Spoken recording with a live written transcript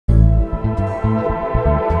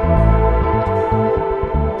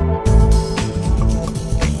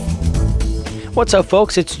What's up,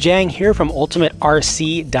 folks? It's Jang here from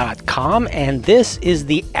ultimaterc.com, and this is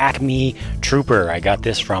the Acme Trooper. I got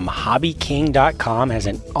this from hobbyking.com as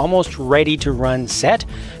an almost ready to run set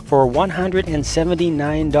for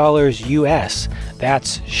 $179 US.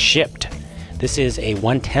 That's shipped. This is a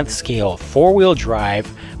 1/10 scale 4-wheel drive,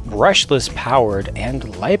 brushless powered and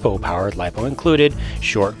lipo powered, lipo included,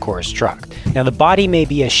 short course truck. Now the body may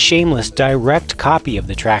be a shameless direct copy of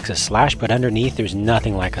the Traxxas Slash, but underneath there's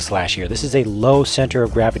nothing like a Slash here. This is a low center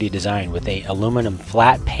of gravity design with a aluminum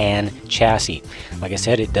flat pan chassis. Like I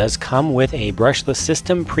said, it does come with a brushless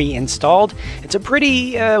system pre-installed. It's a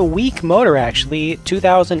pretty weak motor actually,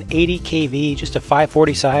 2080 kV, just a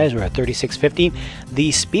 540 size or a 3650.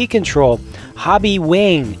 The speed control, hobby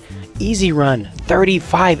wing, easy run,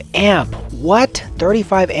 35 amp. What?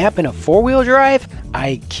 35 amp in a 4-wheel drive?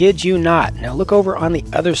 I kid you not. Now look over on the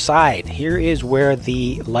other side. Here is where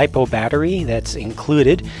the lipo battery that's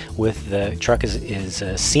included with the truck is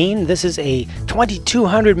seen. This is a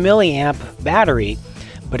 2200 milliamp battery,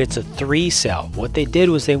 but it's a 3-cell. What they did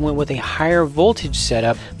was they went with a higher voltage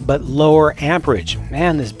setup, but lower amperage.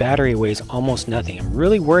 Man, this battery weighs almost nothing. I'm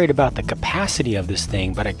really worried about the capacity of this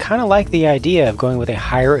thing, but I kind of like the idea of going with a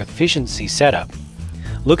higher efficiency setup.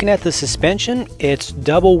 Looking at the suspension, it's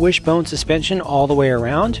double wishbone suspension all the way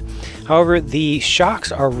around. However, the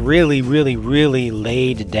shocks are really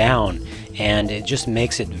laid down, and it just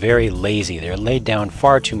makes it very lazy. They're laid down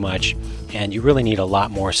far too much, and you really need a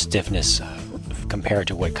lot more stiffness compared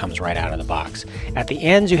to what comes right out of the box. At the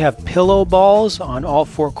ends you have pillow balls on all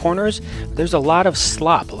 4 corners. There's a lot of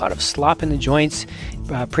slop in the joints,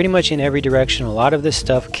 pretty much in every direction. A lot of this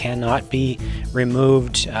stuff cannot be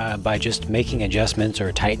removed by just making adjustments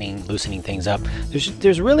or tightening, loosening things up.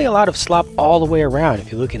 There's really a lot of slop all the way around.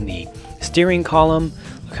 If you look in the steering column,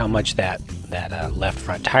 look how much that left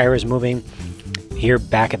front tire is moving. Here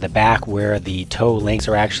back at the back where the toe links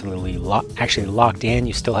are actually locked in,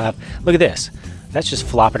 you still have, look at this. That's just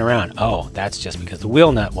flopping around. Oh, that's just because the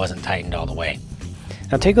wheel nut wasn't tightened all the way.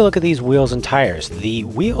 Now take a look at these wheels and tires. The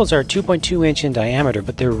wheels are 2.2 inch in diameter,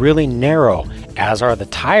 but they're really narrow, as are the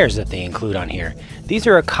tires that they include on here. These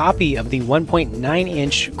are a copy of the 1.9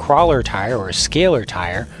 inch crawler tire or scalar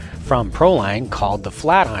tire from Proline called the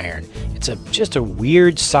Flat Iron. It's just a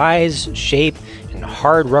weird size, shape, and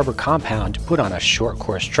hard rubber compound to put on a short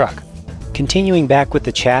course truck. Continuing back with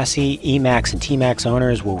the chassis, E-Max and T-Max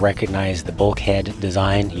owners will recognize the bulkhead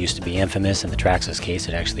design. It used to be infamous in the Traxxas case.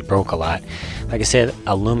 It actually broke a lot. Like I said,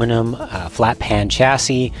 aluminum flat pan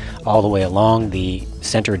chassis all the way along. The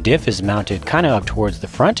center diff is mounted kind of up towards the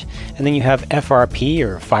front, and then you have FRP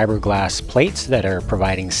or fiberglass plates that are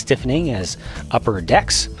providing stiffening as upper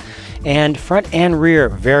decks. And front and rear,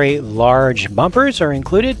 very large bumpers are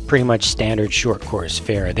included. Pretty much standard short course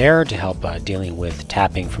fare there to help dealing with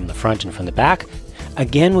tapping from the front and from the back.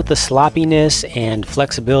 Again, with the sloppiness and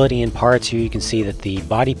flexibility in parts here, you can see that the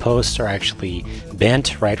body posts are actually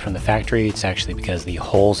bent right from the factory. It's actually because the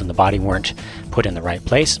holes in the body weren't put in the right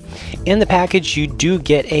place. In the package, you do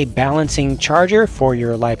get a balancing charger for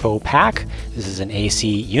your LiPo pack. This is an AC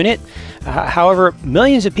unit. However,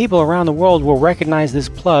 millions of people around the world will recognize this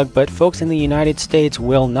plug, but folks in the United States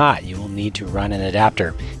will not. You will need to run an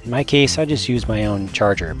adapter. In my case, I just used my own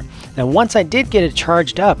charger. Now, once I did get it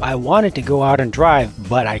charged up, I wanted to go out and drive,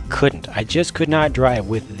 but I couldn't. I just could not drive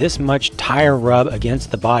with this much tire rub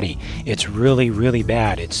against the body. It's really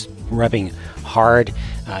bad. It's rubbing hard,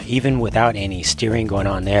 even without any steering going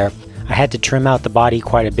on there. I had to trim out the body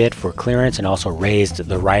quite a bit for clearance and also raised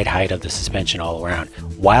the ride height of the suspension all around.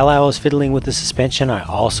 While I was fiddling with the suspension, I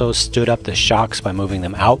also stood up the shocks by moving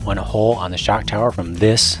them out one hole on the shock tower from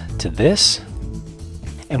this to this.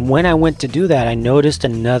 And when I went to do that, I noticed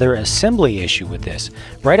another assembly issue with this.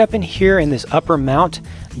 Right up in here in this upper mount,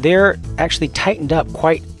 they're actually tightened up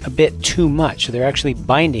quite a bit too much. So they're actually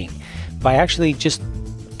binding. By actually just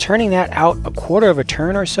turning that out a quarter of a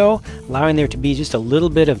turn or so, allowing there to be just a little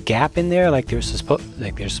bit of gap in there like they're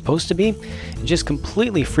supposed to be, it just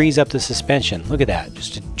completely frees up the suspension. Look at that,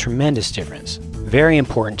 just a tremendous difference. Very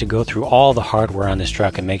important to go through all the hardware on this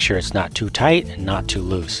truck and make sure it's not too tight and not too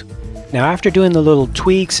loose. Now, after doing the little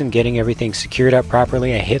tweaks and getting everything secured up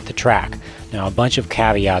properly, I hit the track. Now, a bunch of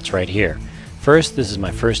caveats right here. First, this is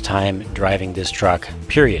my first time driving this truck,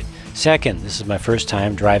 period. Second, this is my first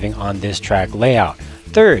time driving on this track layout.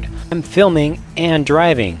 Third, I'm filming and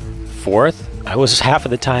driving. Fourth, I was half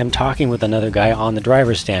of the time talking with another guy on the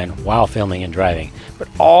driver's stand while filming and driving. But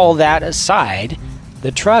all that aside,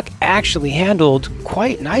 the truck actually handled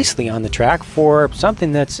quite nicely on the track for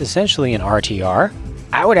something that's essentially an RTR.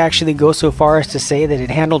 I would actually go so far as to say that it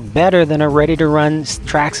handled better than a ready-to-run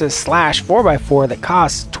Traxxas Slash 4x4 that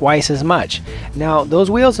costs twice as much. Now,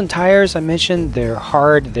 those wheels and tires I mentioned, they're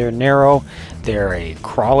hard, they're narrow, they're a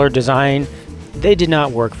crawler design. They did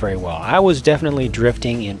not work very well. I was definitely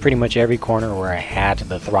drifting in pretty much every corner where I had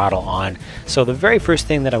the throttle on. So the very first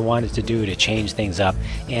thing that I wanted to do to change things up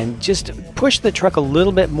and just push the truck a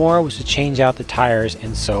little bit more was to change out the tires,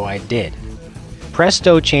 and so I did.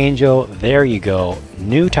 Presto changeo, there you go.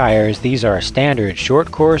 New tires. These are standard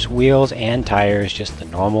short course wheels and tires, just the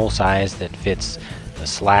normal size that fits the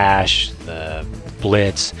Slash, the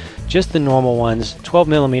Blitz, just the normal ones,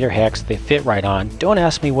 12mm hex. They fit right on. Don't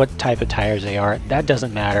ask me what type of tires they are. That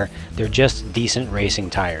doesn't matter. They're just decent racing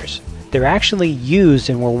tires. They're actually used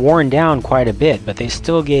and were worn down quite a bit, but they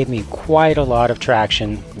still gave me quite a lot of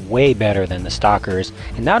traction, way better than the stockers.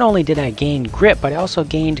 And not only did I gain grip, but I also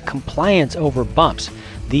gained compliance over bumps.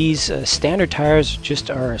 These standard tires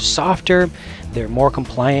just are softer, they're more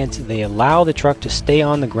compliant, they allow the truck to stay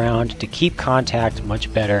on the ground, to keep contact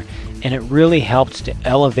much better, and it really helped to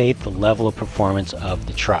elevate the level of performance of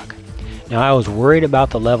the truck. Now, I was worried about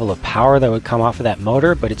the level of power that would come off of that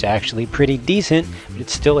motor, but it's actually pretty decent. But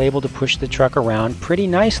it's still able to push the truck around pretty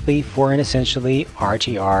nicely for an essentially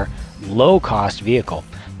RTR low-cost vehicle.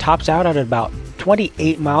 Tops out at about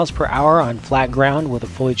 28 miles per hour on flat ground with a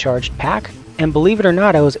fully charged pack. And believe it or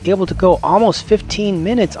not, I was able to go almost 15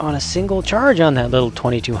 minutes on a single charge on that little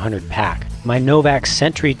 2200 pack. My Novak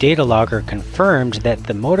Sentry data logger confirmed that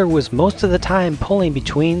the motor was most of the time pulling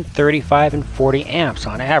between 35 and 40 amps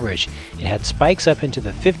on average. It had spikes up into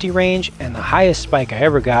the 50 range, and the highest spike I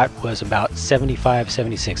ever got was about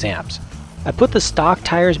 75-76 amps. I put the stock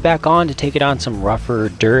tires back on to take it on some rougher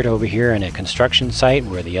dirt over here in a construction site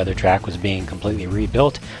where the other track was being completely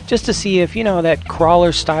rebuilt, just to see if, that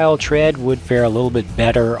crawler style tread would fare a little bit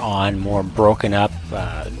better on more broken up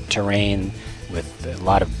terrain with a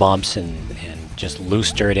lot of bumps and just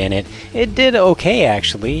loose dirt in it. It did okay,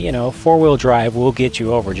 actually. Four-wheel drive will get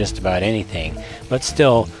you over just about anything, but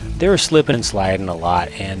still, they're slipping and sliding a lot,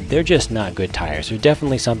 and they're just not good tires. They're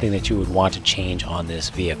definitely something that you would want to change on this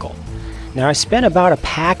vehicle. Now, I spent about a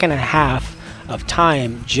pack and a half of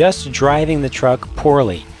time just driving the truck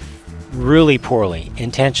poorly, really poorly,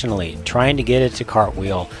 intentionally, trying to get it to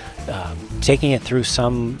cartwheel, taking it through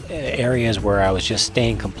some areas where I was just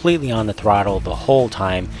staying completely on the throttle the whole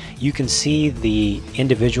time. You can see the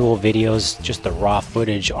individual videos, just the raw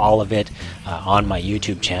footage, all of it, on my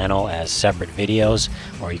YouTube channel as separate videos,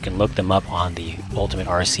 or you can look them up on the Ultimate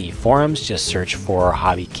RC forums. Just search for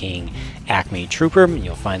Hobby King Acme Trooper and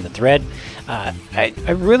you'll find the thread. I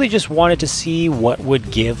really just wanted to see what would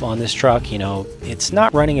give on this truck. It's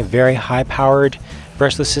not running a very high-powered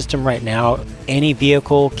brushless system right now. Any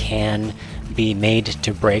vehicle can be made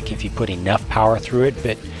to brake if you put enough power through it,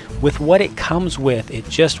 but with what it comes with, it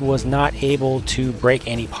just was not able to break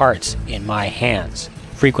any parts in my hands.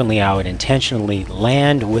 Frequently, I would intentionally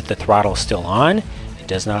land with the throttle still on. It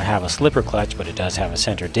does not have a slipper clutch, but it does have a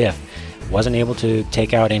center diff. Wasn't able to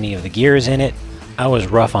take out any of the gears in it. I was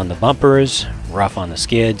rough on the bumpers, rough on the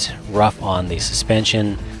skids, rough on the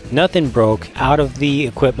suspension. Nothing broke out of the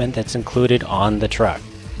equipment that's included on the truck.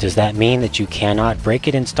 Does that mean that you cannot break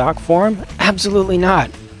it in stock form? Absolutely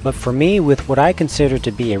not. But for me, with what I consider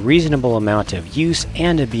to be a reasonable amount of use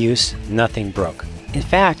and abuse, nothing broke. In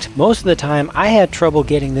fact, most of the time I had trouble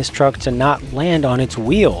getting this truck to not land on its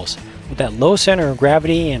wheels. With that low center of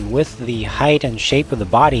gravity and with the height and shape of the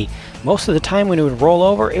body, most of the time when it would roll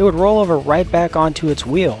over right back onto its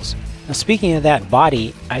wheels. Now, speaking of that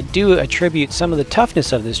body, I do attribute some of the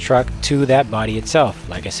toughness of this truck to that body itself.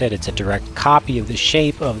 Like I said, it's a direct copy of the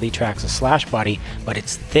shape of the Traxxas Slash body, but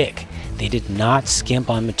it's thick. They did not skimp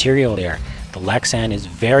on material there. The Lexan is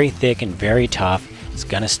very thick and very tough. It's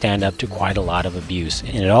going to stand up to quite a lot of abuse,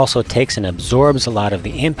 and it also takes and absorbs a lot of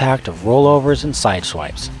the impact of rollovers and side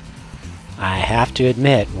swipes. I have to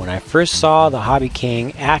admit, when I first saw the Hobby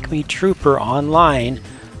King Acme Trooper online,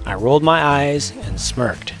 I rolled my eyes and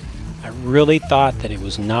smirked. I really thought that it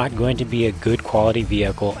was not going to be a good quality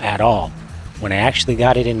vehicle at all. When I actually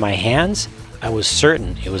got it in my hands, I was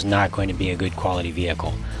certain it was not going to be a good quality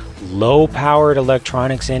vehicle. Low powered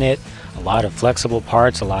electronics in it, a lot of flexible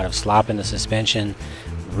parts, a lot of slop in the suspension,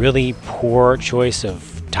 really poor choice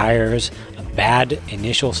of tires, a bad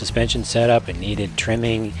initial suspension setup. It needed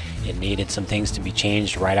trimming, it needed some things to be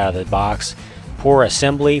changed right out of the box, poor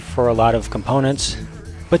assembly for a lot of components.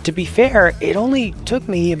 But to be fair, it only took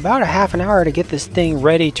me about a half an hour to get this thing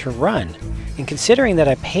ready to run. And considering that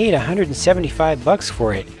I paid $175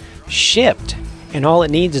 for it, shipped, and all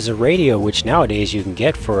it needs is a radio, which nowadays you can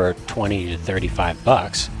get for 20 to 35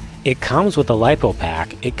 bucks, It comes with a LiPo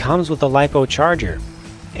pack, it comes with a LiPo charger,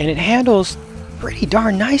 and it handles pretty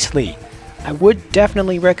darn nicely. I would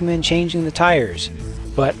definitely recommend changing the tires,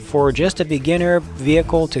 but for just a beginner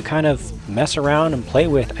vehicle to kind of mess around and play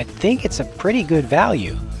with, I think it's a pretty good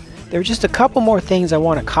value. There are just a couple more things I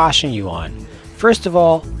want to caution you on. First of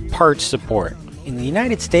all, parts support. In the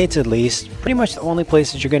United States at least, pretty much the only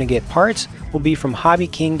places you're going to get parts will be from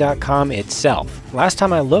hobbyking.com itself. Last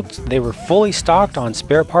time I looked, they were fully stocked on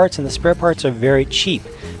spare parts, and the spare parts are very cheap.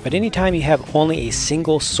 But anytime you have only a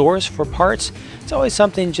single source for parts, it's always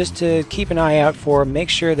something just to keep an eye out for. Make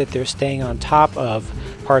sure that they're staying on top of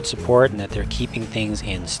part support and that they're keeping things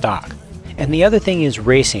in stock. And the other thing is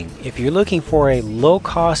racing. If you're looking for a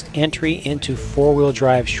low-cost entry into four-wheel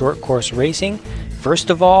drive short course racing, first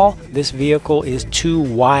of all, this vehicle is too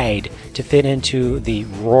wide to fit into the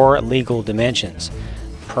Roar legal dimensions.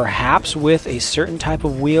 Perhaps with a certain type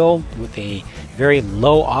of wheel with a very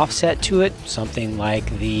low offset to it, something like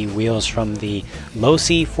the wheels from the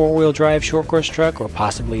Losi four-wheel drive short course truck, or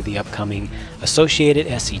possibly the upcoming Associated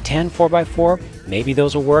SC10 4x4. Maybe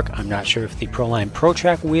those will work. I'm not sure if the Proline Pro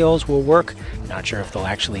Track wheels will work. Not sure if they'll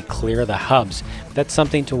actually clear the hubs. That's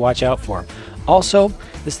something to watch out for. Also,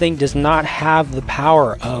 this thing does not have the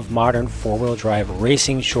power of modern four-wheel drive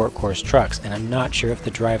racing short course trucks, and I'm not sure if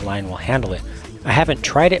the driveline will handle it. I haven't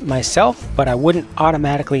tried it myself, but I wouldn't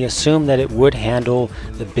automatically assume that it would handle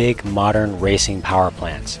the big modern racing power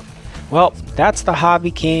plants. Well, that's the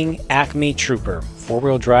Hobby King Acme Trooper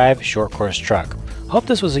four-wheel drive short course truck. Hope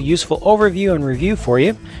this was a useful overview and review for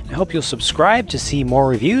you. I hope you'll subscribe to see more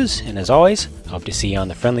reviews, and as always, I hope to see you on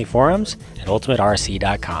the friendly forums at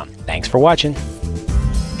ultimaterc.com. Thanks for watching.